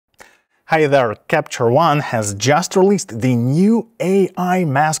Hi there, Capture One has just released the new AI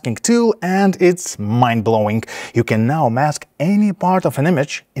masking tool and it's mind-blowing. You can now mask any part of an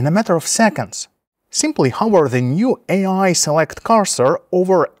image in a matter of seconds. Simply hover the new AI Select cursor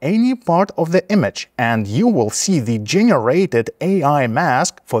over any part of the image and you will see the generated AI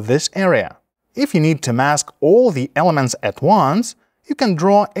mask for this area. If you need to mask all the elements at once, you can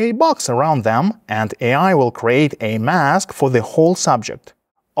draw a box around them and AI will create a mask for the whole subject.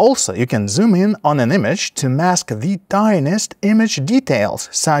 Also, you can zoom in on an image to mask the tiniest image details,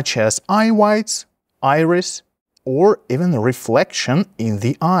 such as eye whites, iris, or even reflection in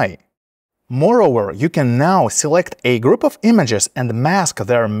the eye. Moreover, you can now select a group of images and mask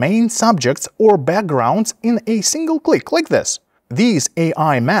their main subjects or backgrounds in a single click, like this. These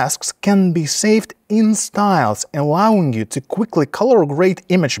AI masks can be saved in styles, allowing you to quickly color grade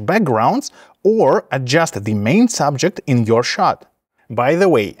image backgrounds or adjust the main subject in your shot. By the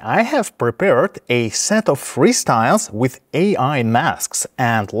way, I have prepared a set of free styles with AI masks,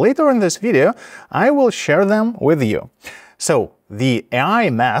 and later in this video I will share them with you. So, the AI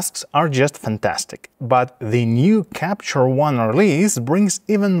masks are just fantastic, but the new Capture One release brings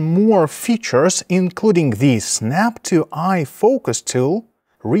even more features, including the Snap to Eye Focus tool,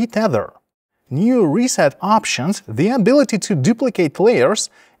 Retether, new reset options, the ability to duplicate layers,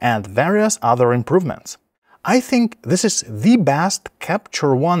 and various other improvements. I think this is the best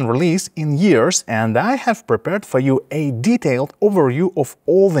Capture One release in years, and I have prepared for you a detailed overview of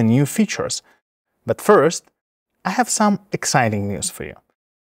all the new features. But first, I have some exciting news for you.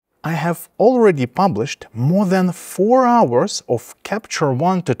 I have already published more than 4 hours of Capture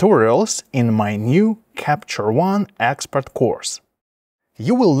One tutorials in my new Capture One Expert course.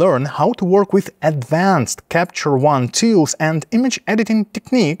 You will learn how to work with advanced Capture One tools and image editing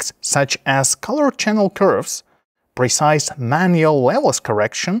techniques such as color channel curves, precise manual levels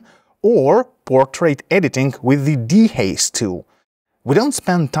correction, or portrait editing with the dehaze tool. We don't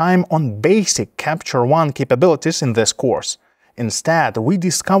spend time on basic Capture One capabilities in this course. Instead, we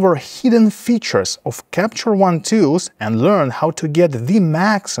discover hidden features of Capture One tools and learn how to get the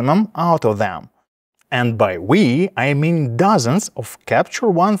maximum out of them. And by we, I mean dozens of Capture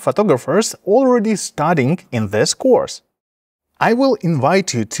One photographers already studying in this course. I will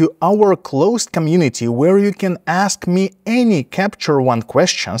invite you to our closed community where you can ask me any Capture One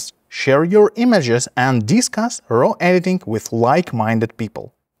questions, share your images, and discuss raw editing with like-minded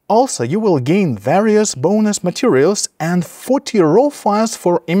people. Also, you will gain various bonus materials and 40 raw files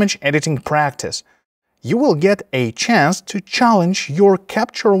for image editing practice. You will get a chance to challenge your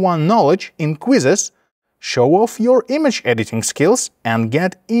Capture One knowledge in quizzes, show off your image editing skills, and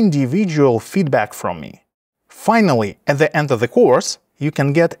get individual feedback from me. Finally, at the end of the course, you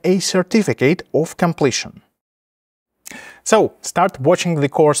can get a certificate of completion. So, start watching the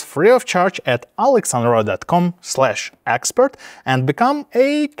course free of charge at alexandro.com/expert and become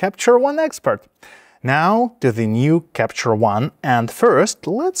a Capture One expert. Now to the new Capture One, and first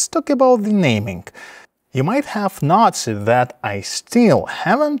let's talk about the naming. You might have noticed that I still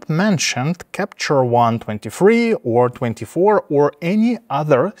haven't mentioned Capture One 23 or 24 or any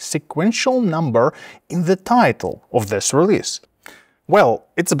other sequential number in the title of this release. Well,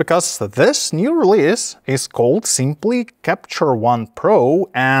 it's because this new release is called simply Capture One Pro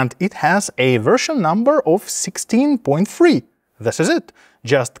and it has a version number of 16.3. This is it,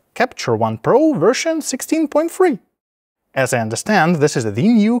 just Capture One Pro version 16.3. As I understand, this is the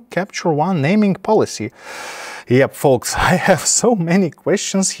new Capture One naming policy. Yep, folks, I have so many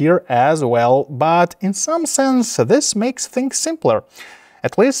questions here as well, but in some sense this makes things simpler.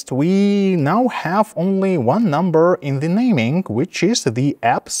 At least we now have only one number in the naming, which is the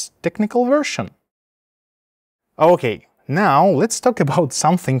app's technical version. Okay, now let's talk about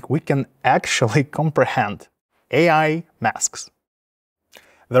something we can actually comprehend: AI masks.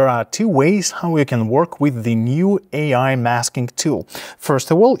 There are two ways how you can work with the new AI masking tool.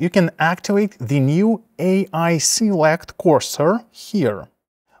 First of all, you can activate the new AI Select cursor here.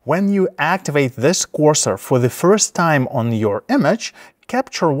 When you activate this cursor for the first time on your image,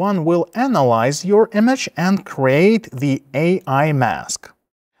 Capture One will analyze your image and create the AI mask.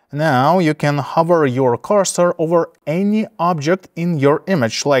 Now you can hover your cursor over any object in your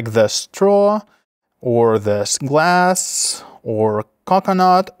image, like the straw, or this glass, or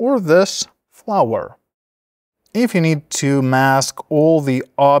coconut, or this flower. If you need to mask all the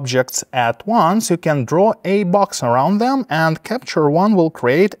objects at once, you can draw a box around them and Capture One will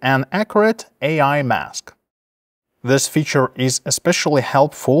create an accurate AI mask. This feature is especially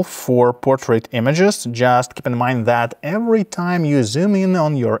helpful for portrait images. Just keep in mind that every time you zoom in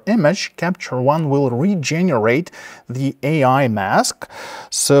on your image, Capture One will regenerate the AI mask.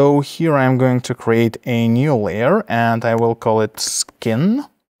 So here I'm going to create a new layer and I will call it Skin.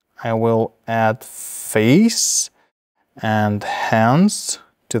 I will add face and hands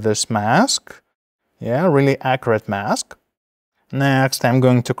to this mask. Yeah, really accurate mask. Next, I'm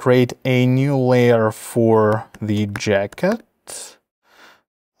going to create a new layer for the jacket.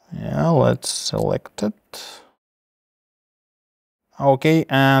 Yeah, let's select it. Okay,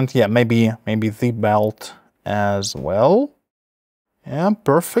 and yeah, maybe the belt as well. Yeah,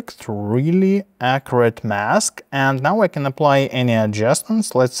 perfect, really accurate mask. And now I can apply any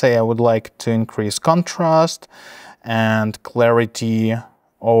adjustments. Let's say I would like to increase contrast and clarity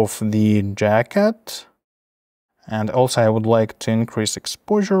of the jacket. And also I would like to increase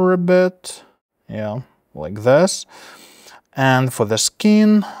exposure a bit, yeah, like this. And for the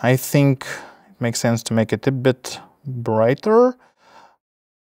skin, I think it makes sense to make it a bit brighter,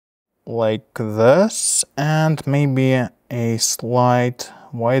 like this. And maybe a slight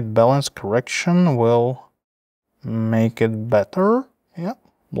white balance correction will make it better, yeah,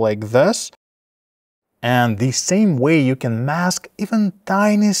 like this. And the same way you can mask even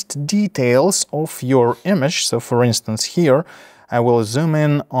tiniest details of your image. So for instance here, I will zoom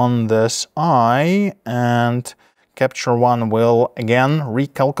in on this eye and Capture One will again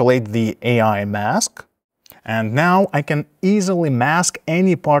recalculate the AI mask. And now I can easily mask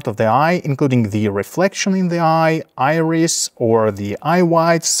any part of the eye, including the reflection in the eye, iris, or the eye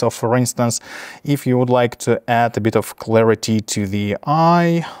whites. So for instance, if you would like to add a bit of clarity to the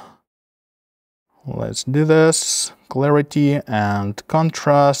eye, let's do this, clarity and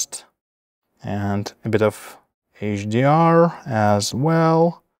contrast, and a bit of HDR as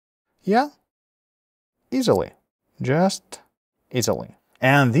well. Yeah, easily, just easily.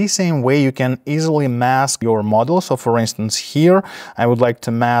 And the same way you can easily mask your model. So for instance here, I would like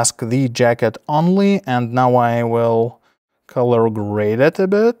to mask the jacket only, and now I will color grade it a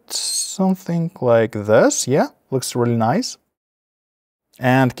bit, something like this. Yeah, looks really nice.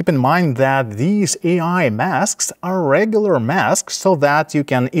 And keep in mind that these AI masks are regular masks, so that you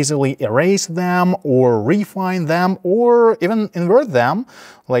can easily erase them or refine them or even invert them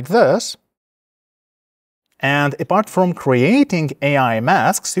like this. And apart from creating AI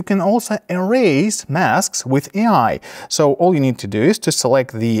masks, you can also erase masks with AI. So all you need to do is to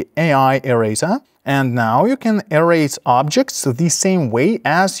select the AI eraser, and now you can erase objects the same way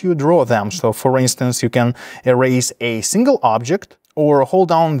as you draw them. So for instance, you can erase a single object, or hold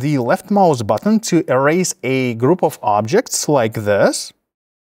down the left mouse button to erase a group of objects like this.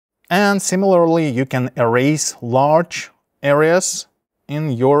 And similarly, you can erase large areas in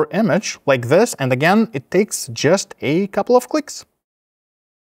your image like this, and again, it takes just a couple of clicks.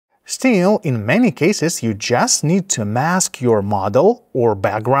 Still, in many cases, you just need to mask your model or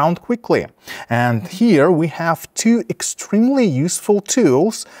background quickly. And here we have two extremely useful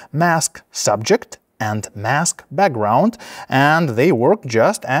tools, Mask Subject and Mask Background, and they work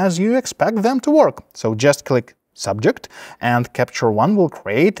just as you expect them to work. So just click Subject, and Capture One will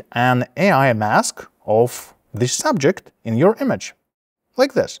create an AI mask of the subject in your image,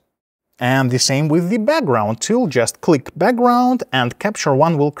 like this. And the same with the Background tool, just click Background, and Capture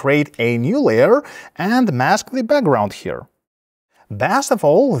One will create a new layer and mask the background here. Best of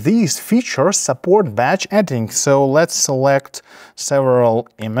all, these features support batch editing, so let's select several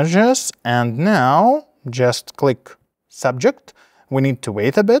images, and now just click Subject. We need to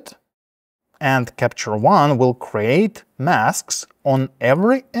wait a bit, and Capture One will create masks on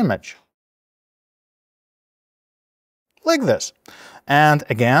every image. Like this. And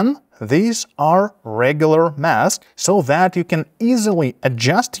again, these are regular masks, so that you can easily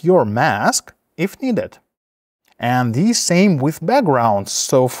adjust your mask if needed. And the same with backgrounds.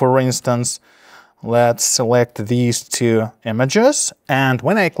 So for instance, let's select these two images, and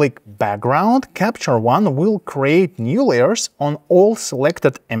when I click Background, Capture One will create new layers on all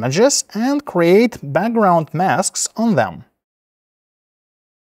selected images and create background masks on them.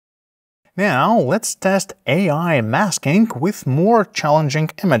 Now let's test AI masking with more challenging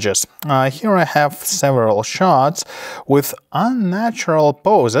images. Here I have several shots with unnatural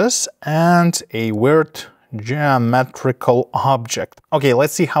poses and a weird geometrical object. Okay,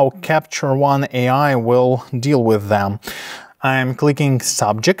 let's see how Capture One AI will deal with them. I'm clicking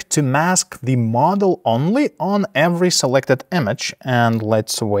Subject to mask the model only on every selected image, and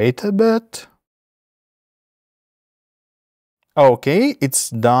let's wait a bit. Okay, it's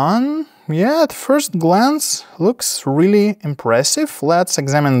done. Yeah, at first glance, looks really impressive. Let's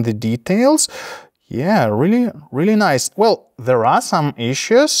examine the details. Yeah, really nice. Well, there are some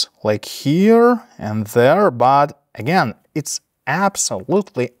issues like here and there, but again, it's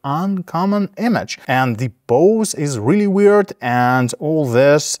absolutely uncommon image, and the pose is really weird, and all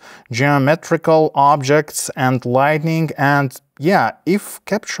this geometrical objects and lightning, and yeah, if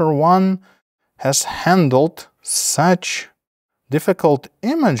Capture One has handled such difficult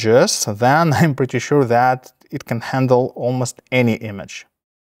images, then I'm pretty sure that it can handle almost any image.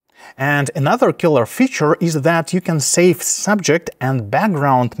 And another killer feature is that you can save subject and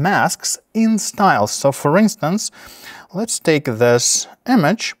background masks in styles. So for instance, let's take this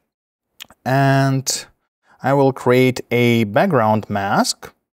image and I will create a background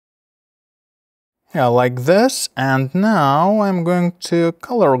mask. Yeah, like this. And now I'm going to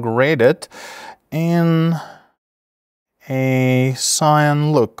color grade it in a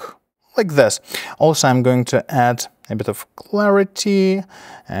cyan look, like this. Also, I'm going to add a bit of clarity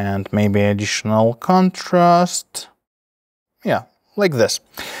and maybe additional contrast. Yeah, like this.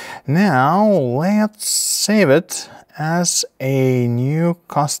 Now let's save it as a new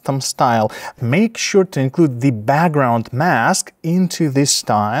custom style. Make sure to include the background mask into this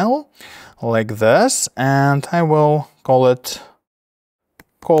style, like this, and I will call it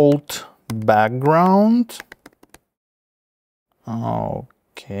cold background.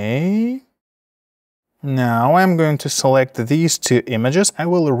 Okay. Now I'm going to select these two images. I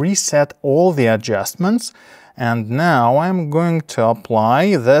will reset all the adjustments, and now I'm going to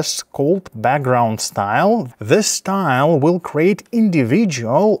apply this cold background style. This style will create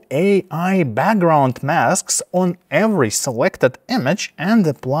individual AI background masks on every selected image and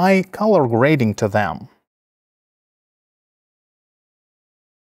apply color grading to them.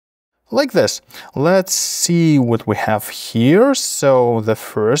 Like this. Let's see what we have here. So the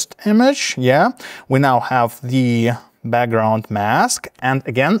first image, yeah, we now have the background mask, and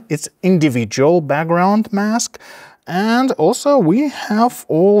again, it's individual background mask. And also we have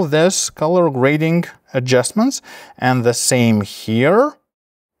all this color grading adjustments, and the same here.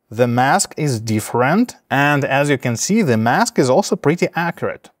 The mask is different, and as you can see, the mask is also pretty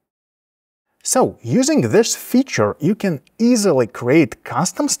accurate. So, using this feature, you can easily create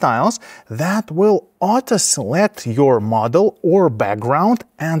custom styles that will auto-select your model or background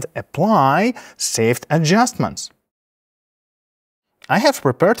and apply saved adjustments. I have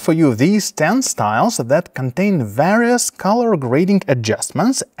prepared for you these 10 styles that contain various color grading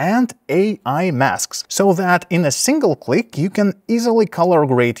adjustments and AI masks, so that in a single click you can easily color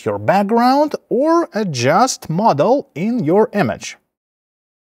grade your background or adjust model in your image.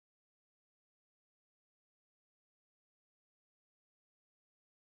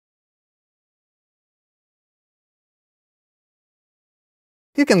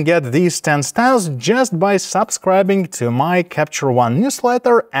 You can get these 10 styles just by subscribing to my Capture One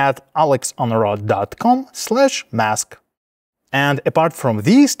newsletter at alexonroad.com/mask. And apart from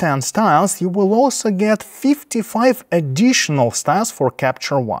these 10 styles, you will also get 55 additional styles for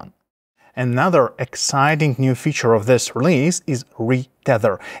Capture One. Another exciting new feature of this release is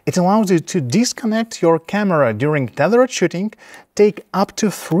Retether. It allows you to disconnect your camera during tethered shooting, take up to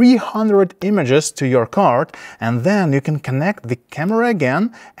 300 images to your card, and then you can connect the camera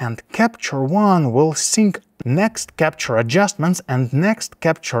again, and Capture One will sync next capture adjustments and next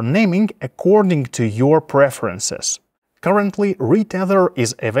capture naming according to your preferences. Currently, Retether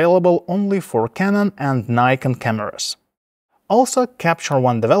is available only for Canon and Nikon cameras. Also, Capture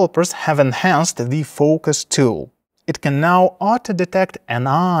One developers have enhanced the focus tool. It can now auto-detect an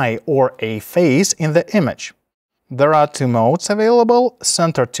eye or a face in the image. There are two modes available,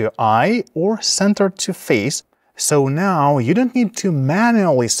 center to eye or center to face, so now you don't need to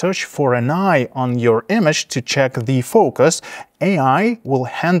manually search for an eye on your image to check the focus. AI will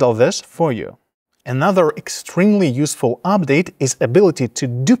handle this for you. Another extremely useful update is ability to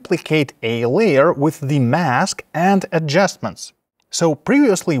duplicate a layer with the mask and adjustments. So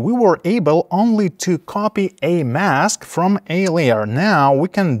previously we were able only to copy a mask from a layer. Now we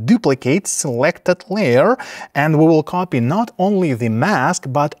can duplicate selected layer, and we will copy not only the mask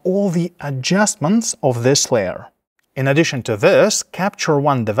but all the adjustments of this layer. In addition to this, Capture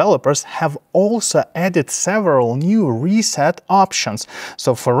One developers have also added several new reset options.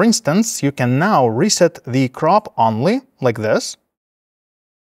 So for instance, you can now reset the crop only, like this,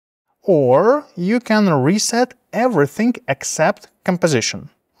 or you can reset everything except composition,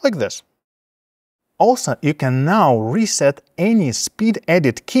 like this. Also, you can now reset any speed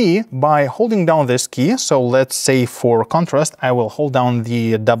edit key by holding down this key. So let's say for contrast, I will hold down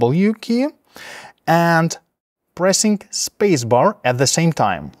the W key and pressing spacebar at the same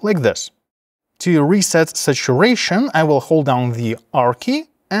time, like this. To reset saturation, I will hold down the R key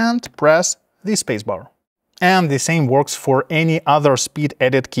and press the spacebar. And the same works for any other speed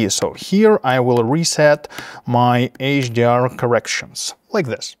edit key. So here I will reset my HDR corrections, like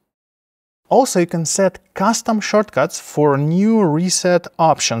this. Also, you can set custom shortcuts for new reset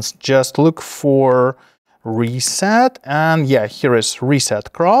options. Just look for reset, and yeah, here is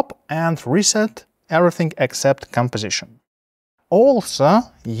reset crop and reset everything except composition. Also,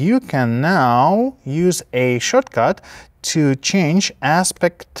 you can now use a shortcut to change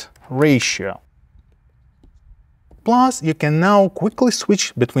aspect ratio. Plus, you can now quickly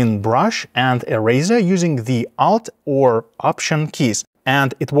switch between brush and eraser using the Alt or Option keys.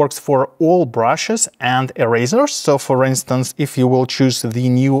 And it works for all brushes and erasers. So for instance, if you will choose the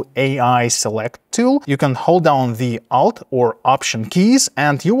new AI Select tool, you can hold down the Alt or Option keys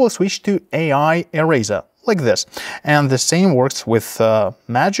and you will switch to AI Eraser, like this. And the same works with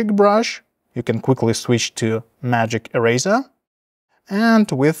Magic Brush. You can quickly switch to Magic Eraser.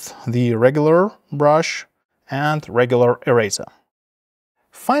 And with the regular brush and regular eraser.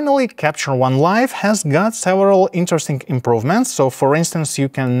 Finally, Capture One Live has got several interesting improvements. So for instance, you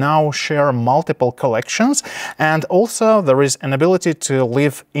can now share multiple collections, and also there is an ability to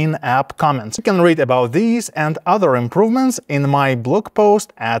leave in-app comments. You can read about these and other improvements in my blog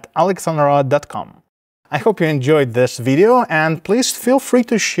post at alexandra.com. I hope you enjoyed this video, and please feel free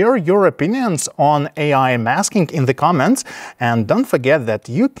to share your opinions on AI masking in the comments. And don't forget that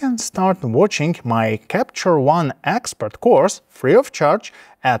you can start watching my Capture One Expert course free of charge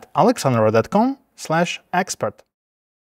at alexandra.com/expert.